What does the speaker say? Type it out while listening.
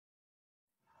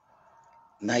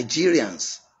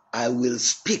Nigerians, I will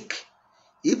speak,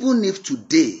 even if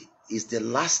today is the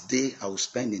last day I will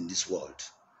spend in this world.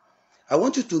 I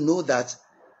want you to know that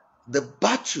the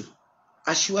battle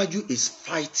Asiwaju is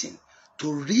fighting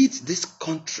to rid this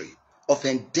country of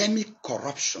endemic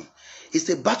corruption is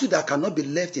a battle that cannot be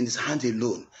left in his hand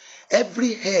alone.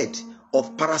 Every head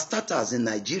of parastatals in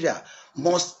Nigeria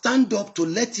must stand up to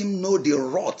let him know the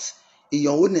rot in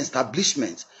your own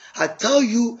establishment. I tell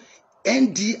you,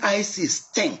 NDIC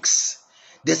stinks.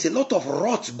 There's a lot of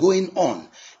rot going on.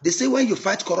 They say when you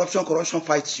fight corruption, corruption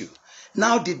fights you.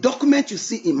 Now, the document you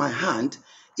see in my hand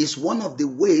is one of the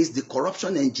ways the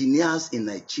corruption engineers in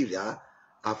Nigeria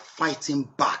are fighting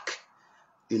back.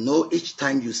 You know, each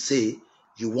time you say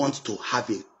you want to have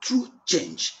a true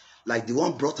change, like the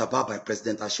one brought about by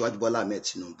President Asiwaju Bola Ahmed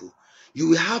Tinubu, you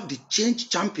will have the change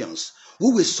champions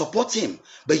who will support him,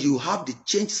 but you have the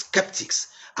change skeptics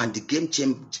and the game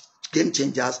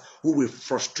changers who will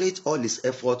frustrate all his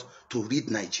effort to rid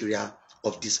Nigeria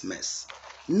of this mess.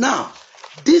 Now,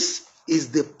 this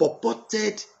is the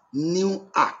purported new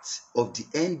act of the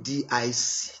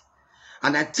NDIC.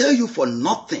 And I tell you for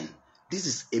nothing, this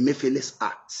is Emefiele's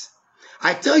act.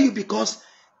 I tell you because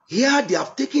here they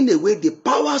have taken away the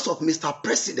powers of Mr.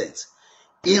 President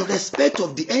in respect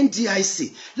of the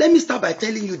NDIC. Let me start by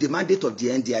telling you the mandate of the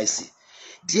NDIC.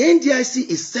 The NDIC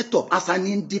is set up as an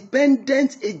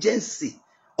independent agency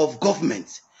of government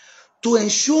to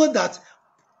ensure that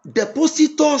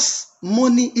depositors'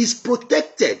 money is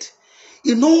protected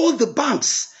in all the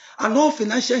banks and all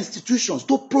financial institutions,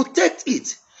 to protect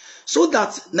it so that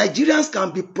Nigerians can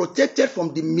be protected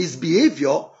from the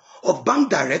misbehavior of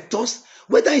bank directors,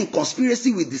 whether in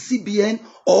conspiracy with the CBN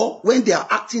or when they are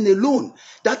acting alone.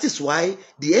 That is why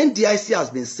the NDIC has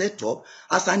been set up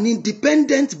as an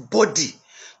independent body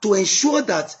to ensure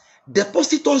that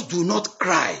depositors do not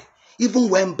cry even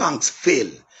when banks fail.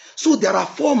 So there are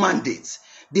 4 mandates.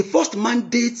 The first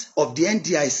mandate of the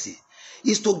NDIC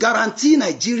is to guarantee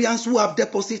Nigerians who have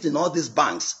deposits in all these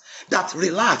banks that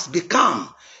relax, be calm,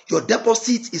 your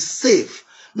deposit is safe.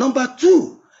 Number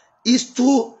 2 is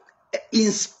to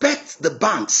inspect the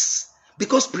banks,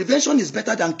 because prevention is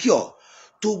better than cure.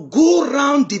 To go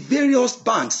around the various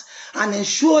banks and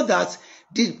ensure that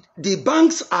the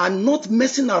banks are not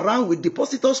messing around with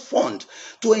depositors' fund,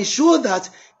 to ensure that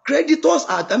creditors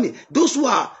are, those who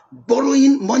are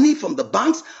borrowing money from the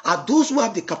banks are those who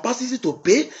have the capacity to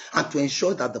pay, and to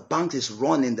ensure that the bank is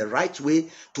run in the right way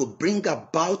to bring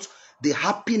about the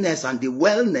happiness and the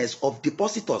wellness of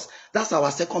depositors. That's our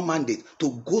second mandate,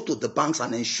 to go to the banks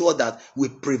and ensure that we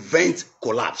prevent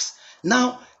collapse.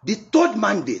 Now, the third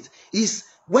mandate is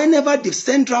whenever the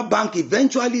central bank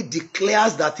eventually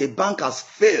declares that a bank has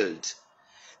failed,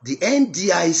 the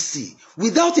NDIC,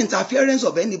 without interference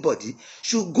of anybody,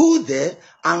 should go there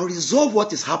and resolve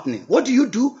what is happening. What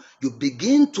do? You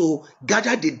begin to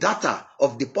gather the data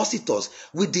of depositors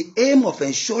with the aim of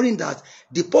ensuring that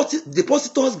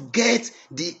depositors get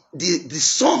the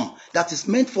sum that is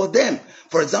meant for them.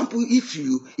 For example, if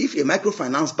a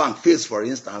microfinance bank fails, for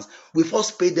instance, we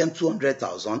first pay them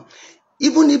 200,000.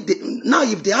 Even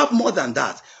if they have more than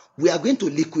that, we are going to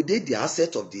liquidate the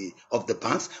assets of the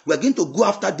banks. We are going to go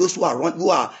after those who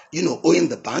are owing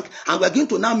the bank, and we are going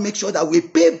to now make sure that we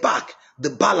pay back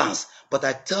the balance. But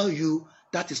I tell you,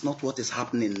 that is not what is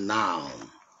happening now.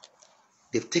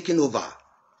 They've taken over.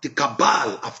 The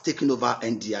cabal have taken over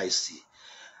NDIC,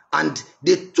 and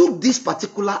they took this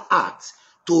particular act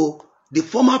to the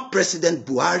former President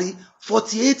Buhari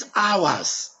 48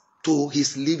 hours to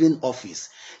his leaving office.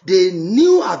 They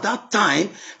knew at that time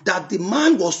that the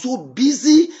man was so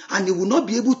busy and he would not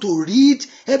be able to read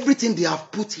everything they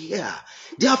have put here.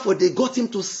 Therefore, they got him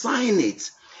to sign it.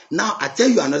 Now, I tell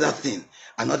you another thing.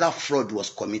 Another fraud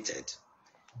was committed.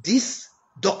 This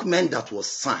document that was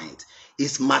signed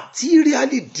is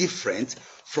materially different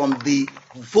from the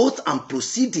vote and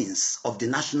proceedings of the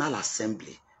National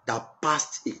Assembly that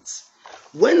passed it.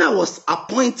 When I was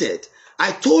appointed,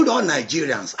 I told all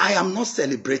Nigerians, I am not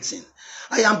celebrating.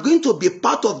 I am going to be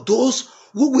part of those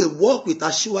who will work with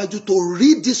Asiwaju to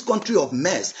rid this country of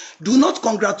mess. Do not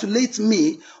congratulate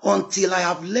me until I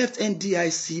have left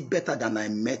NDIC better than I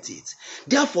met it.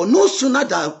 Therefore, no sooner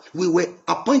than we were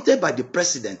appointed by the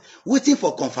president, waiting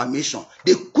for confirmation,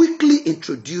 they quickly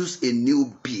introduced a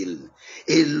new bill,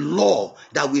 a law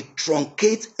that will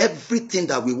truncate everything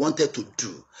that we wanted to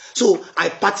do. So I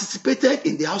participated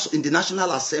in the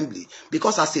National Assembly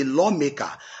because as a lawmaker,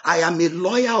 I am a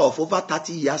lawyer of over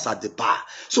 30 years at the bar.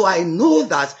 So I know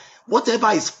that whatever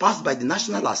is passed by the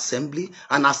National Assembly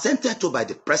and assented to by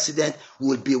the president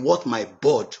will be what my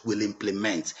board will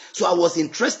implement. So I was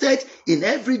interested in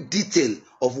every detail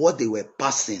of what they were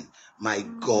passing. My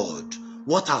God,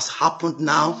 what has happened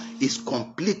now is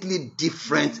completely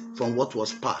different from what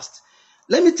was passed.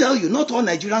 Let me tell you, not all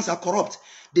Nigerians are corrupt.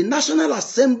 The National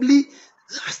Assembly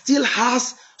still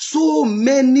has so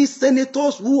many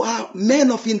senators who are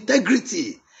men of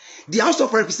integrity. The House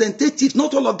of Representatives,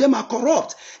 not all of them are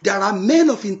corrupt. There are men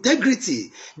of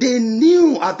integrity. They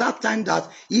knew at that time that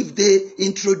if they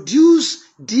introduce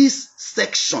this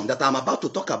section that I'm about to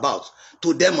talk about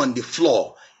to them on the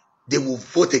floor, they will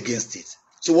vote against it.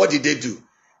 So what did they do?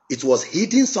 It was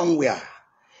hidden somewhere.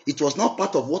 It was not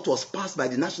part of what was passed by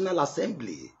the National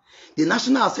Assembly. The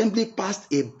National Assembly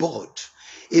passed a board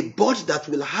that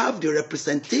will have the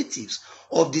representatives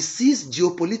of the 6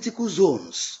 geopolitical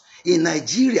zones in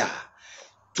Nigeria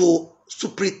to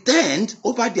pretend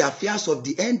over the affairs of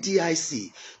the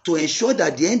NDIC to ensure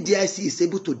that the NDIC is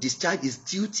able to discharge its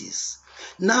duties.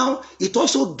 Now, it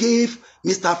also gave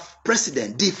Mr.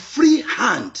 President the free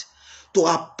hand to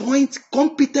appoint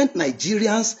competent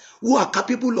Nigerians who are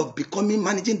capable of becoming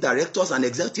managing directors and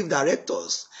executive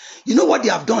directors. You know what they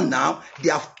have done now? They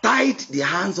have tied the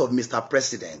hands of Mr.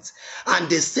 President, and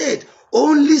they said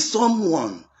only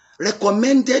someone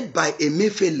recommended by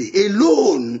Emefiele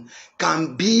alone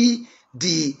can be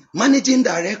the managing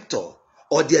director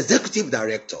or the executive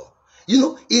director. You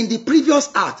know, in the previous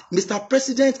act, Mr.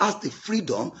 President has the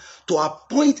freedom to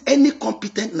appoint any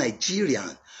competent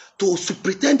Nigerian to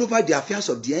superintend over the affairs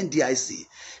of the NDIC.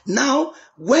 Now,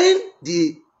 when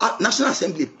the National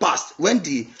Assembly passed, when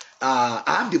I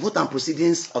have the vote and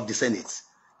proceedings of the Senate,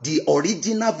 the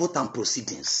original vote and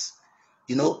proceedings,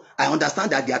 you know, I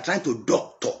understand that they are trying to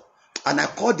doctor. And I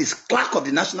call this clerk of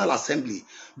the National Assembly.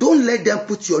 Don't let them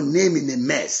put your name in a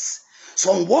mess.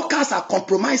 Some workers are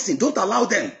compromising. Don't allow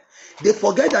them. They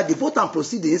forget that the vote and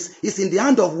proceedings is in the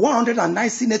hand of 109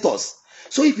 senators.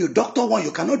 So if you doctor one,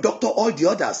 you cannot doctor all the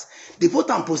others. The vote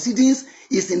and proceedings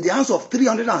is in the hands of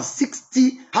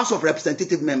 360 House of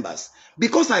Representative members.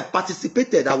 Because I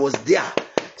participated, I was there.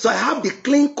 So I have the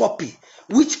clean copy,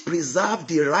 which preserved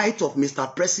the right of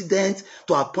Mr. President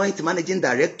to appoint managing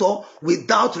director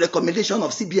without recommendation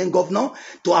of CBN governor,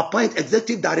 to appoint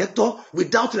executive director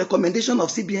without recommendation of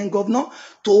CBN governor,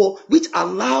 which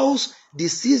allows the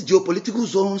 6 geopolitical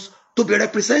zones to be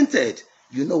represented.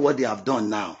 You know what they have done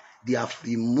now? They have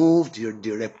removed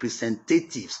the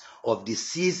representatives of the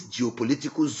 6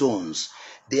 geopolitical zones.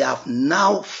 They have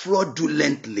now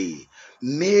fraudulently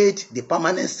made the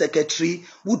permanent secretary,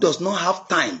 who does not have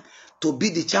time to be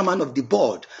the chairman of the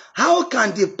board. How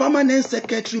can the permanent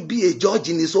secretary be a judge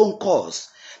in his own cause?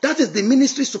 That is the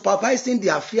ministry supervising the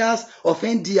affairs of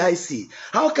NDIC.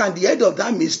 How can the head of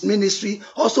that ministry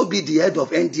also be the head of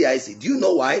NDIC? Do you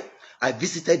know why? I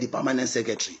visited the permanent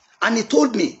secretary, and he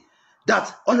told me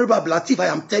that, Honorable Latif, I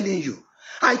am telling you,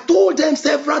 I told them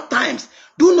several times,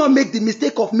 do not make the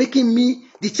mistake of making me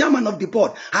the chairman of the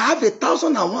board. I have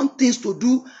 1,001 things to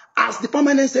do as the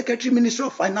permanent secretary, Ministry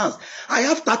of Finance. I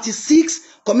have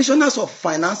 36 commissioners of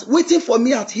finance waiting for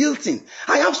me at Hilton.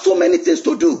 I have so many things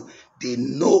to do. They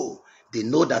know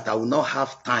that I will not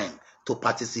have time to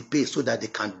participate so that they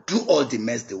can do all the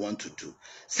mess they want to do.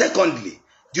 Secondly,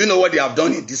 do you know what they have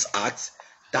done in this act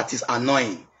that is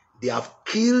annoying? They have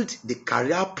killed the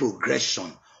career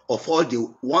progression of all the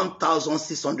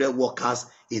 1,600 workers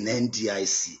in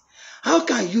NDIC. How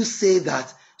can you say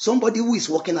that somebody who is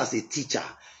working as a teacher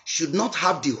should not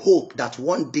have the hope that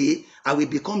one day I will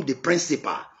become the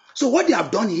principal? So what they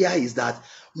have done here is that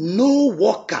no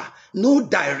worker, no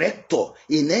director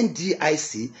in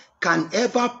NDIC can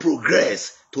ever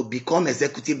progress to become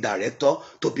executive director,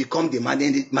 to become the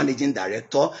managing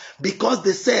director, because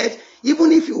they said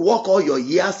even if you work all your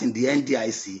years in the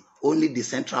NDIC, only the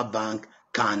central bank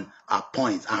can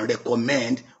appoint and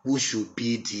recommend who should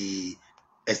be the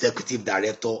executive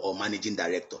director or managing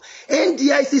director.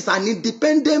 NDIC is an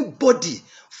independent body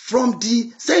from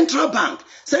the central bank.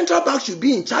 Central bank should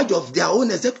be in charge of their own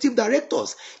executive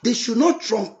directors. They should not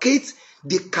truncate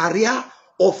the career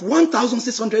of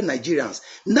 1,600 Nigerians.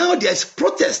 Now there is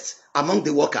protest among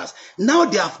the workers. Now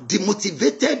they have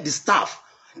demotivated the staff.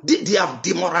 They have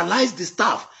demoralized the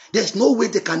staff. There's no way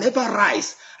they can ever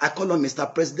rise. I call on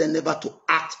Mr. President never to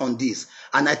act on this.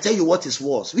 And I tell you what is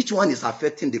worse. Which one is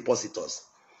affecting depositors?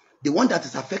 The one that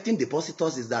is affecting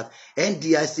depositors is that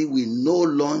NDIC will no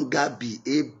longer be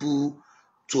able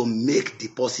to make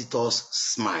depositors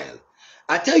smile.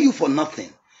 I tell you for nothing,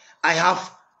 I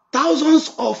have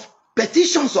thousands of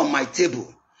petitions on my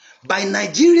table by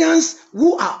Nigerians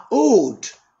who are owed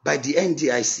by the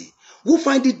NDIC, who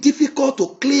find it difficult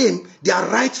to claim their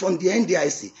rights from the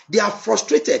NDIC. They are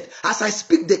frustrated. As I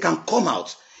speak, they can come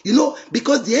out. You know,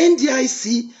 because the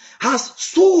NDIC has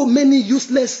so many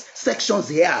useless sections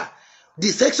here. The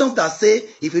sections that say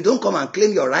if you don't come and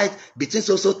claim your right between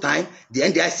so time, the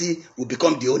NDIC will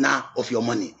become the owner of your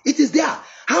money. It is there.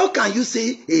 How can you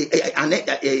say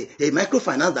a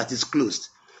microfinance that is closed?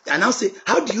 And now say,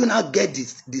 how do you now get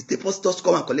these depositors to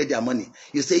come and collect their money?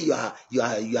 You say you are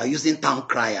using town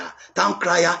crier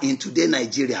in today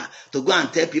Nigeria to go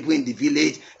and tell people in the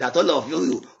village that all of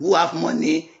you who have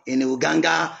money in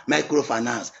Uganda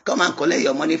microfinance, come and collect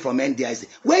your money from NDIC.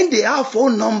 When they have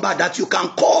phone number that you can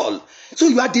call. So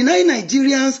you are denying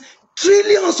Nigerians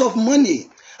trillions of money.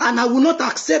 And I will not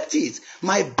accept it.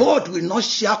 My board will not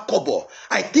share kobo.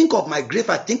 I think of my grave.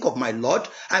 I think of my Lord.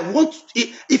 I want,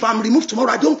 if I'm removed tomorrow,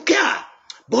 I don't care.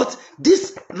 But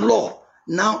this law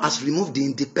now has removed the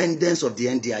independence of the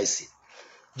NDIC.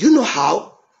 Do you know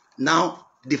how? Now,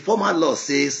 the former law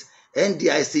says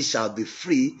NDIC shall be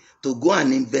free to go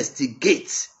and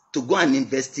investigate, the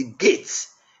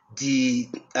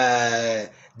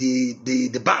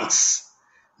banks.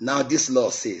 Now, this law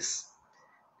says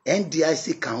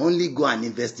NDIC can only go and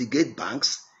investigate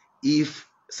banks if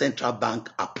central bank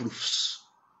approves.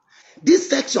 This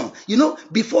section,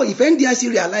 before, if NDIC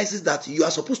realizes that you are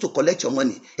supposed to collect your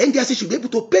money, NDIC should be able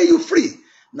to pay you free.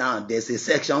 Now, there's a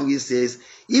section which says,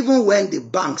 even when the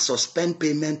bank suspend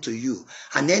payment to you,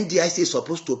 and NDIC is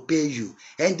supposed to pay you,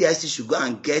 NDIC should go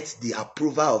and get the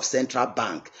approval of central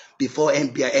bank before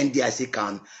NDIC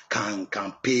can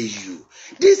pay you.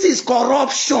 This is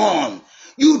corruption.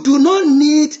 You do not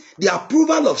need the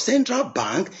approval of central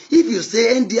bank if you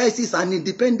say NDIC is an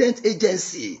independent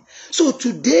agency. So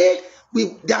today,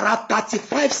 there are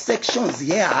 35 sections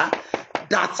here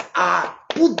that are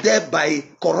put there by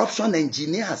corruption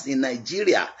engineers in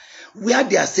Nigeria, where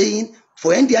they are saying,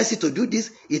 for NDIC to do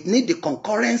this, it needs the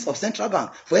concurrence of central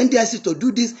bank. For NDIC to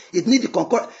do this, it needs the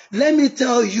concurrence. Let me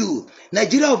tell you,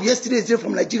 Nigeria of yesterday is different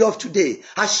from Nigeria of today.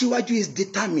 Asiwaju is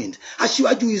determined.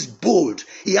 Asiwaju is bold.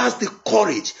 He has the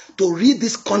courage to lead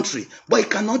this country, but he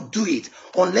cannot do it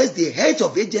unless the heads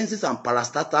of agencies and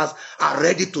parastatals are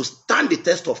ready to stand the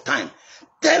test of time.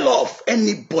 Tell off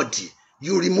anybody.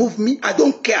 You remove me, I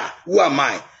don't care. Who am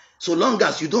I? So long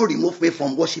as you don't remove me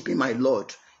from worshiping my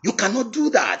Lord. You cannot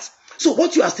do that. So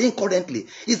what you are saying currently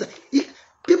is that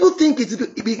people think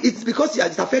it's because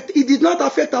it did not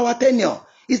affect our tenure.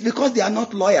 It's because they are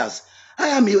not lawyers. I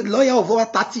am a lawyer of over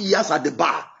 30 years at the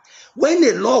bar. When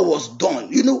a law was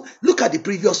done, look at the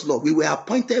previous law. We were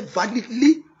appointed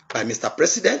validly by Mr.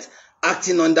 President,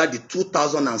 acting under the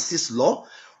 2006 law.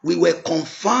 We were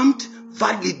confirmed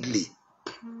validly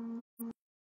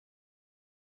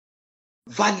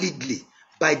by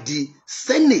the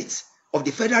Senate of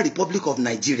the Federal Republic of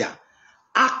Nigeria,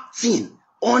 acting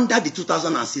under the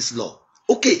 2006 law.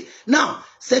 Okay, now,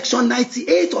 Section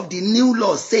 98 of the new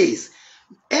law says,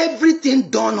 everything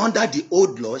done under the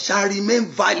old law shall remain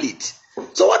valid.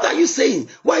 So what are you saying?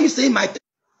 Why are you saying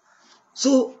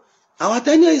So, our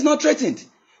tenure is not threatened.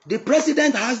 The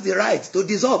president has the right to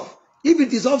dissolve. If he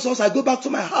dissolves us, I go back to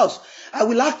my house. I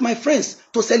will ask my friends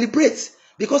to celebrate.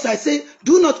 Because I say,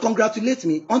 do not congratulate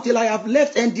me until I have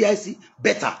left NDIC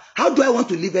better. How do I want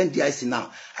to leave NDIC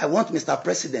now? I want Mr.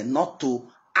 President not to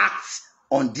act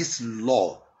on this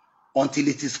law until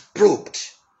it is probed.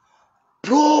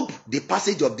 Probe the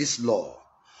passage of this law.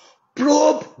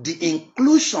 Probe the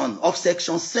inclusion of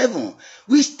Section 7,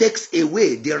 which takes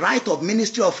away the right of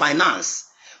Ministry of Finance,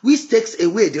 which takes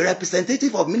away the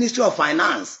representative of Ministry of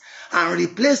Finance, and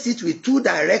replace it with 2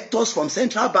 directors from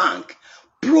Central Bank.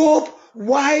 Probe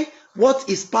why what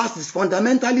is passed is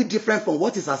fundamentally different from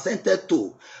what is assented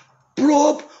to.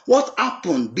 Probe what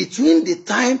happened between the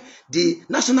time the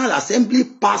National Assembly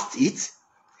passed it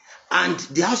and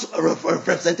the House of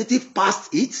Representatives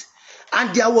passed it,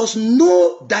 and there was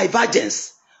no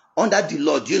divergence under the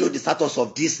law. Do you know the status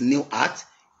of this new act?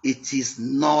 It is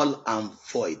null and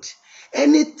void.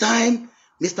 Anytime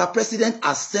Mr. President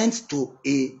assents to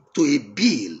a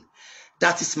bill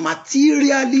that is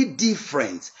materially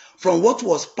different from what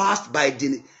was passed by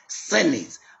the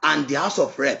Senate and the House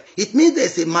of Rep, it means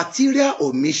there's a material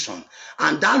omission,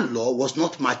 and that law was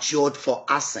not matured for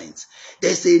assent.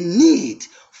 There's a need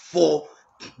for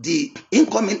the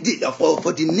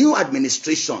for the new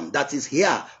administration that is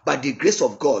here by the grace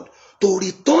of God to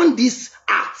return this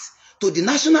act to the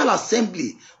National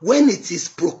Assembly when it is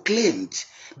proclaimed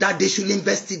that they should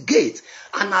investigate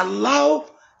and allow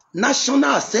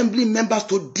National Assembly members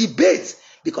to debate,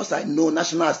 because I know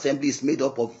National Assembly is made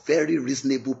up of very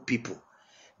reasonable people.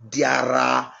 There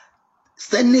are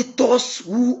senators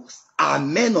who are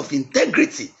men of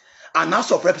integrity and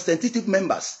House of Representative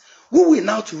members who will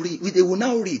now read, they will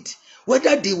now read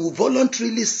whether they will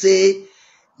voluntarily say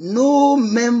no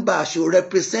member should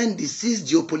represent the 6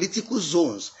 geopolitical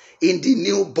zones in the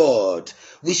new board.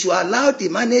 We should allow the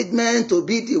management to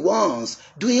be the ones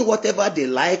doing whatever they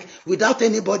like without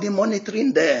anybody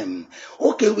monitoring them.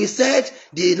 Okay, we said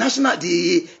the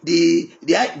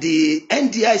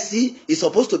NDIC is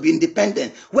supposed to be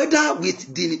independent. Whether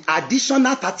with the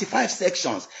additional 35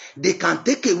 sections, they can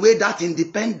take away that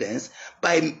independence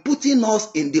by putting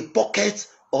us in the pocket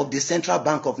of the Central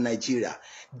Bank of Nigeria.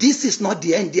 This is not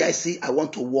the NDIC I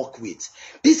want to work with.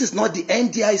 This is not the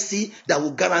NDIC that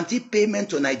will guarantee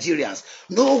payment to Nigerians.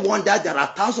 No wonder there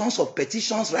are thousands of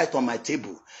petitions right on my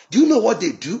table. Do you know what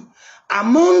they do?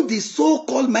 Among the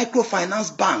so-called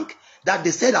microfinance bank that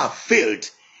they said have failed,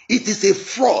 it is a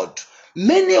fraud.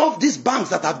 Many of these banks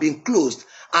that have been closed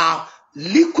are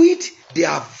liquid, they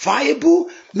are viable.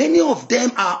 Many of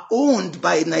them are owned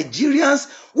by Nigerians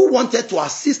who wanted to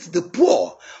assist the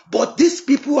poor. But these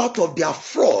people, out of their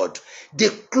fraud, they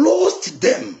closed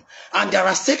them. And there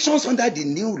are sections under the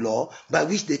new law by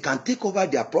which they can take over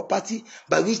their property,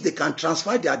 by which they can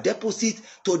transfer their deposit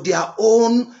to their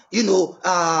own,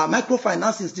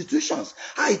 microfinance institutions.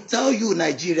 I tell you,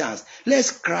 Nigerians,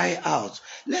 let's cry out.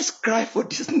 Let's cry for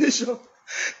this nation.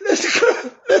 Let's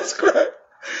cry. Let's cry.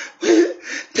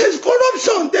 There's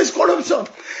corruption.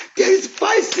 There is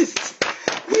vices.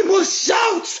 We must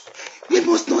shout. We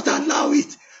must not allow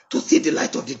it to see the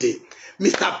light of the day.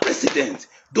 Mr. President,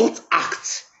 don't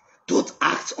act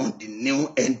on the new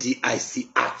NDIC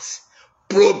Act.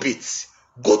 Probe it.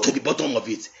 Go to the bottom of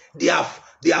it. They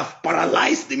have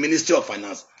paralyzed the Ministry of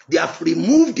Finance. They have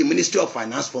removed the Ministry of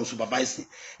Finance from supervising.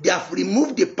 They have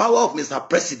removed the power of Mr.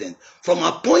 President from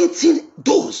appointing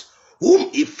those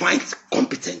whom he finds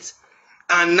competent.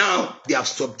 And now they have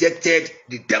subjected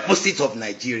the deposits of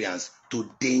Nigerians to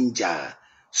danger.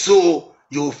 So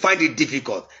you will find it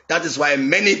difficult. That is why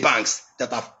many banks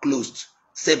that have closed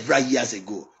several years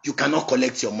ago, you cannot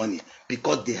collect your money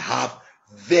because they have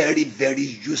very, very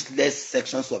useless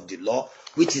sections of the law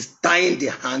which is tying the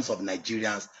hands of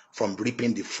Nigerians from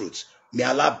reaping the fruits. May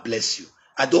Allah bless you.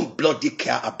 I don't bloody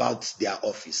care about their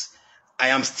office. I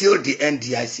am still the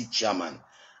NDIC chairman.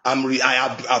 I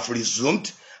have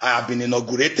resumed. I have been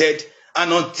inaugurated.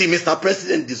 And until Mr.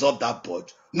 President dissolve that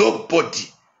board, nobody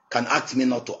can ask me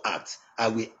not to act. I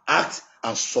will act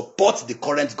and support the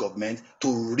current government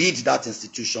to rid that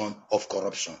institution of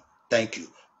corruption. Thank you.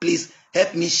 Please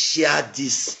help me share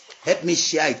this. Help me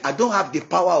share it. I don't have the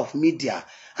power of media.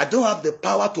 I don't have the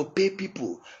power to pay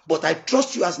people. But I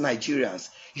trust you as Nigerians.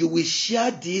 You will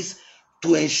share this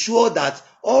to ensure that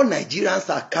all Nigerians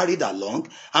are carried along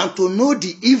and to know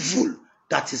the evil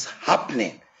that is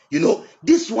happening.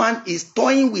 This one is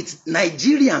toying with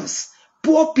Nigerians,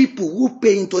 poor people who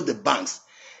pay into the banks.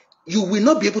 You will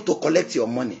not be able to collect your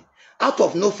money out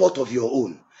of no fault of your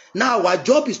own. Now our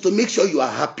job is to make sure you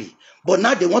are happy. But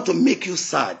now they want to make you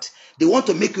sad. They want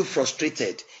to make you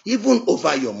frustrated, even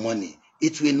over your money.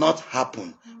 It will not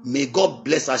happen. May God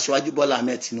bless Asiwaju Bola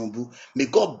Ahmed Tinubu. May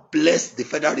God bless the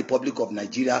Federal Republic of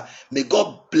Nigeria. May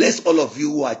God bless all of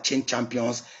you who are change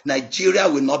champions. Nigeria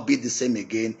will not be the same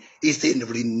again. It's a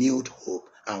renewed hope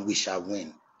and we shall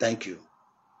win. Thank you.